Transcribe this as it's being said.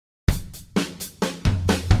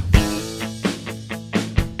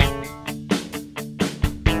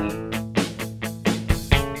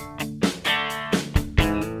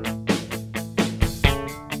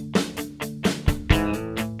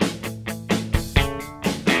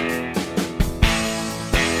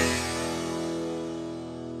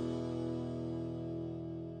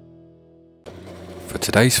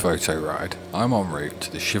today's photo ride, I'm en route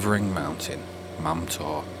to the Shivering Mountain, Mam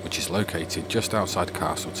Tor, which is located just outside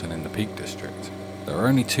Castleton in the Peak District. There are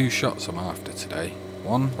only two shots I'm after today,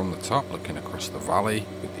 one from the top looking across the valley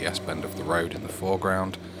with the S-bend of the road in the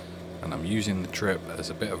foreground, and I'm using the trip as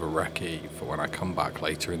a bit of a recce for when I come back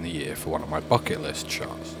later in the year for one of my bucket list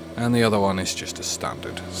shots. And the other one is just a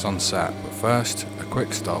standard sunset, but first a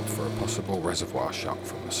quick stop for a possible reservoir shot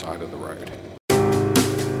from the side of the road.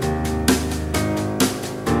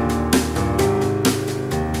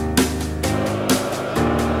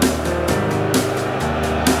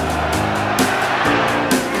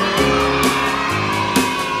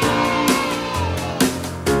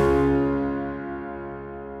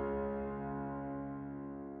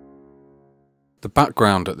 The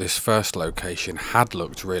background at this first location had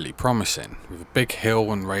looked really promising, with a big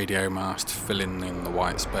hill and radio mast filling in the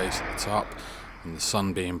white space at the top, and the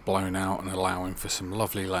sun being blown out and allowing for some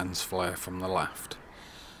lovely lens flare from the left.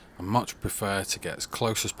 I much prefer to get as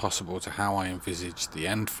close as possible to how I envisaged the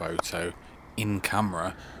end photo in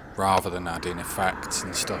camera, rather than adding effects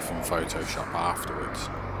and stuff in Photoshop afterwards.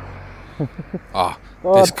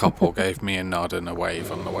 This couple gave me a nod and a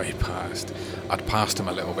wave on the way past. I'd passed them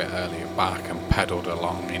a little bit earlier back and pedalled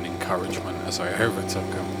along in encouragement as I overtook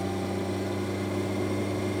them.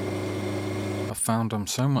 I found I'm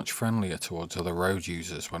so much friendlier towards other road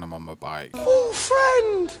users when I'm on my bike. Oh,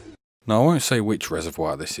 friend! Now I won't say which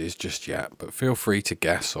reservoir this is just yet, but feel free to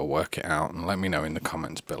guess or work it out and let me know in the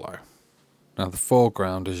comments below. Now the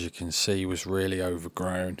foreground, as you can see, was really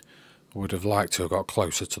overgrown. I would have liked to have got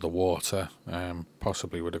closer to the water,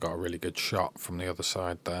 possibly would have got a really good shot from the other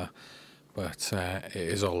side there, but it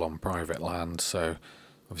is all on private land, so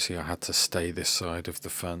obviously I had to stay this side of the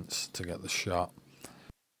fence to get the shot.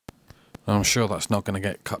 I'm sure that's not going to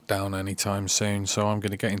get cut down anytime soon, so I'm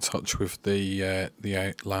going to get in touch with the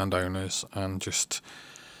landowners and just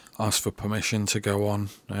ask for permission to go on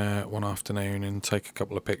one afternoon and take a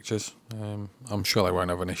couple of pictures. I'm sure they won't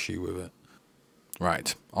have an issue with it.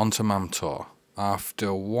 Right, on to Mam Tor,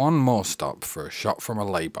 after one more stop for a shot from a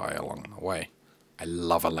lay-by along the way. I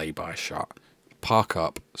love a lay-by shot. Park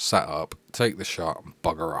up, set up, take the shot and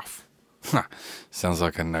bugger off. Sounds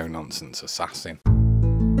like a no-nonsense assassin.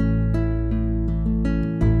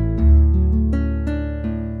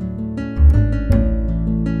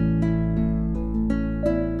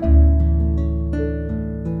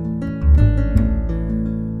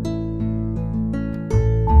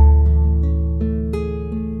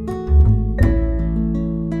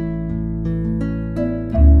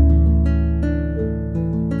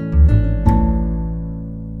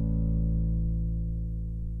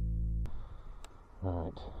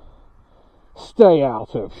 Right. Stay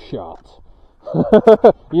out of shot.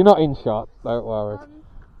 You're not in shot, don't worry.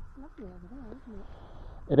 Lovely over there,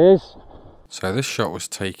 isn't it? It is. So this shot was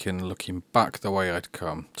taken looking back the way I'd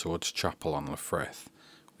come towards Chapel on Frith,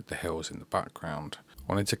 with the hills in the background. I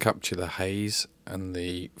wanted to capture the haze and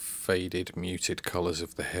the faded, muted colours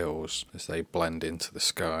of the hills as they blend into the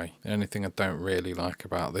sky. The only thing I don't really like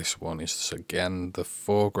about this one is, again, the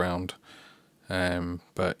foreground.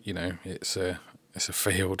 But you know, it's a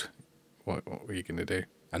field. What were you going to do?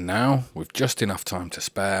 And now, with just enough time to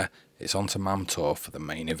spare, it's on to Mam Tor for the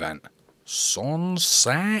main event.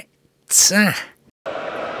 Sunset!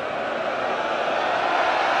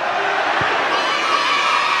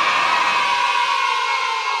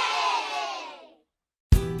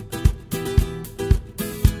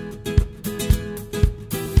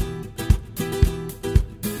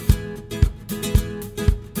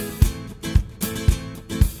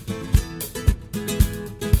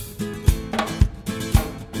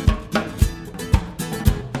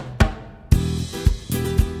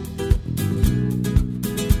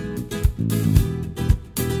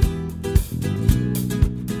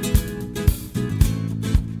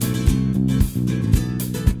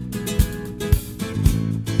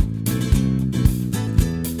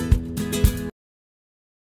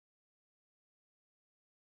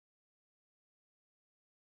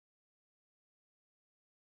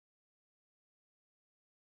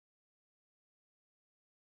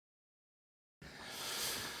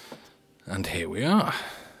 And here we are.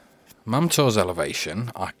 Mam Tor's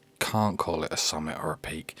elevation, I can't call it a summit or a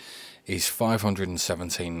peak, is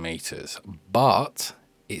 517 metres, but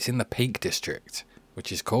it's in the Peak District,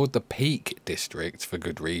 which is called the Peak District for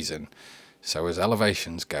good reason. So as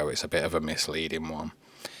elevations go, it's a bit of a misleading one.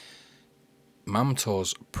 Mam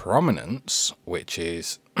Tor's prominence, which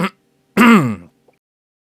is the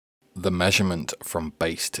measurement from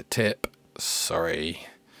base to tip, sorry,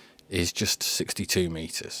 is just 62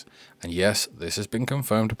 metres. And yes, this has been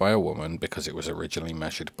confirmed by a woman because it was originally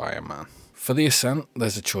measured by a man. For the ascent,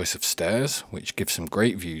 there's a choice of stairs, which give some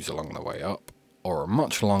great views along the way up, or a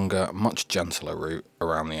much longer, much gentler route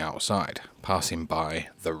around the outside, passing by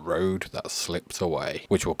the road that slips away,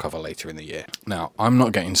 which we'll cover later in the year. Now, I'm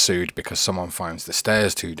not getting sued because someone finds the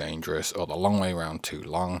stairs too dangerous or the long way round too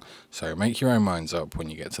long, so make your own minds up when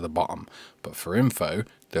you get to the bottom. But for info,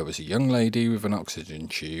 there was a young lady with an oxygen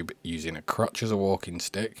tube using a crutch as a walking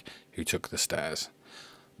stick who took the stairs.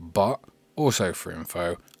 But, also for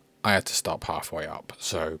info, I had to stop halfway up,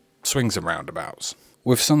 so swings and roundabouts.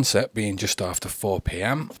 With sunset being just after 4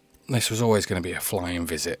 PM, this was always going to be a flying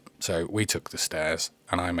visit, so we took the stairs,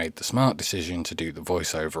 and I made the smart decision to do the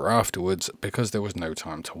voiceover afterwards because there was no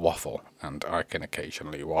time to waffle, and I can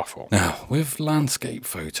occasionally waffle. Now, with landscape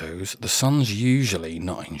photos, the sun's usually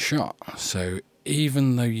not in shot, so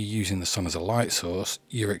even though you're using the sun as a light source,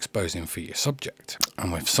 you're exposing for your subject.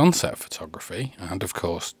 And with sunset photography, and of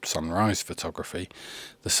course sunrise photography,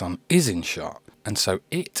 the sun is in shot, and so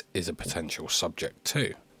it is a potential subject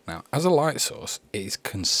too. Now, as a light source, it is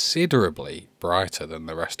considerably brighter than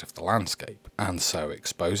the rest of the landscape, and so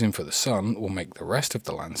exposing for the sun will make the rest of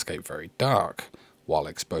the landscape very dark, while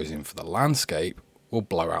exposing for the landscape will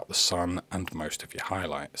blow out the sun and most of your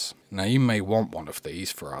highlights. Now, you may want one of these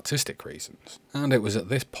for artistic reasons, and it was at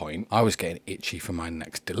this point I was getting itchy for my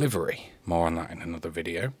next delivery. More on that in another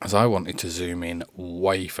video, as I wanted to zoom in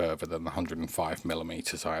way further than the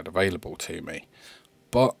 105mm I had available to me.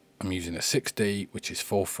 But I'm using a 6D, which is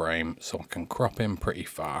full frame, so I can crop in pretty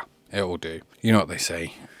far. It'll do. You know what they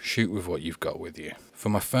say, shoot with what you've got with you. For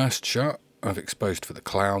my first shot, I've exposed for the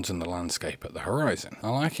clouds and the landscape at the horizon. I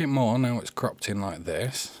like it more now it's cropped in like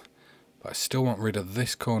this, but I still want rid of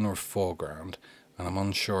this corner of foreground, and I'm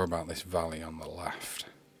unsure about this valley on the left.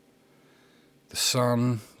 The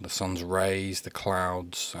sun's rays, the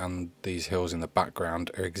clouds, and these hills in the background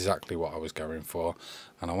are exactly what I was going for,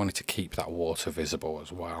 and I wanted to keep that water visible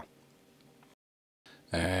as well.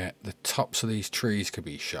 The tops of these trees could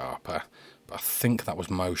be sharper, but I think that was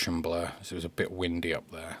motion blur, as it was a bit windy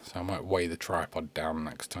up there, so I might weigh the tripod down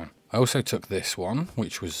next time. I also took this one,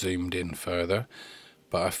 which was zoomed in further,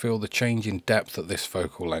 but I feel the change in depth at this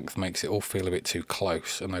focal length makes it all feel a bit too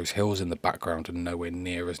close, and those hills in the background are nowhere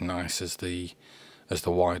near as nice as the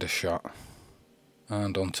wider shot.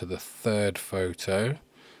 And onto the third photo.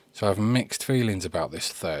 So I have mixed feelings about this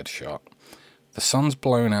third shot. The sun's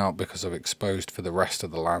blown out because I've exposed for the rest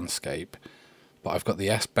of the landscape, but I've got the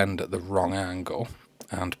S-bend at the wrong angle,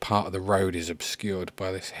 and part of the road is obscured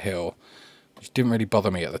by this hill, which didn't really bother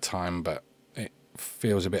me at the time, but it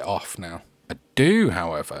feels a bit off now. I do,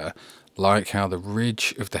 however, like how the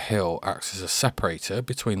ridge of the hill acts as a separator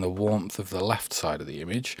between the warmth of the left side of the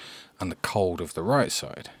image and the cold of the right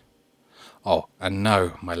side. Oh, and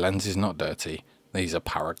no, my lens is not dirty. These are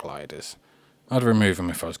paragliders. I'd remove them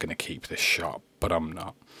if I was going to keep this shot, but I'm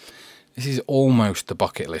not. This is almost the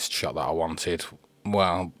bucket list shot that I wanted.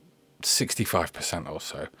 Well, 65% or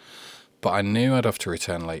so. But I knew I'd have to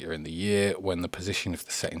return later in the year when the position of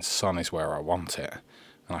the setting sun is where I want it.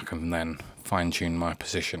 And I can then fine-tune my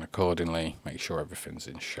position accordingly, make sure everything's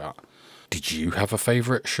in shot. Did you have a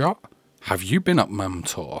favourite shot? Have you been up Mam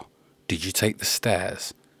Tor? Did you take the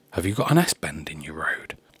stairs? Have you got an S-bend in your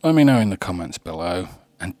road? Let me know in the comments below.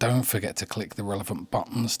 And don't forget to click the relevant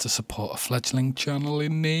buttons to support a fledgling channel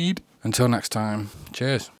in need. Until next time,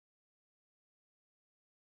 cheers.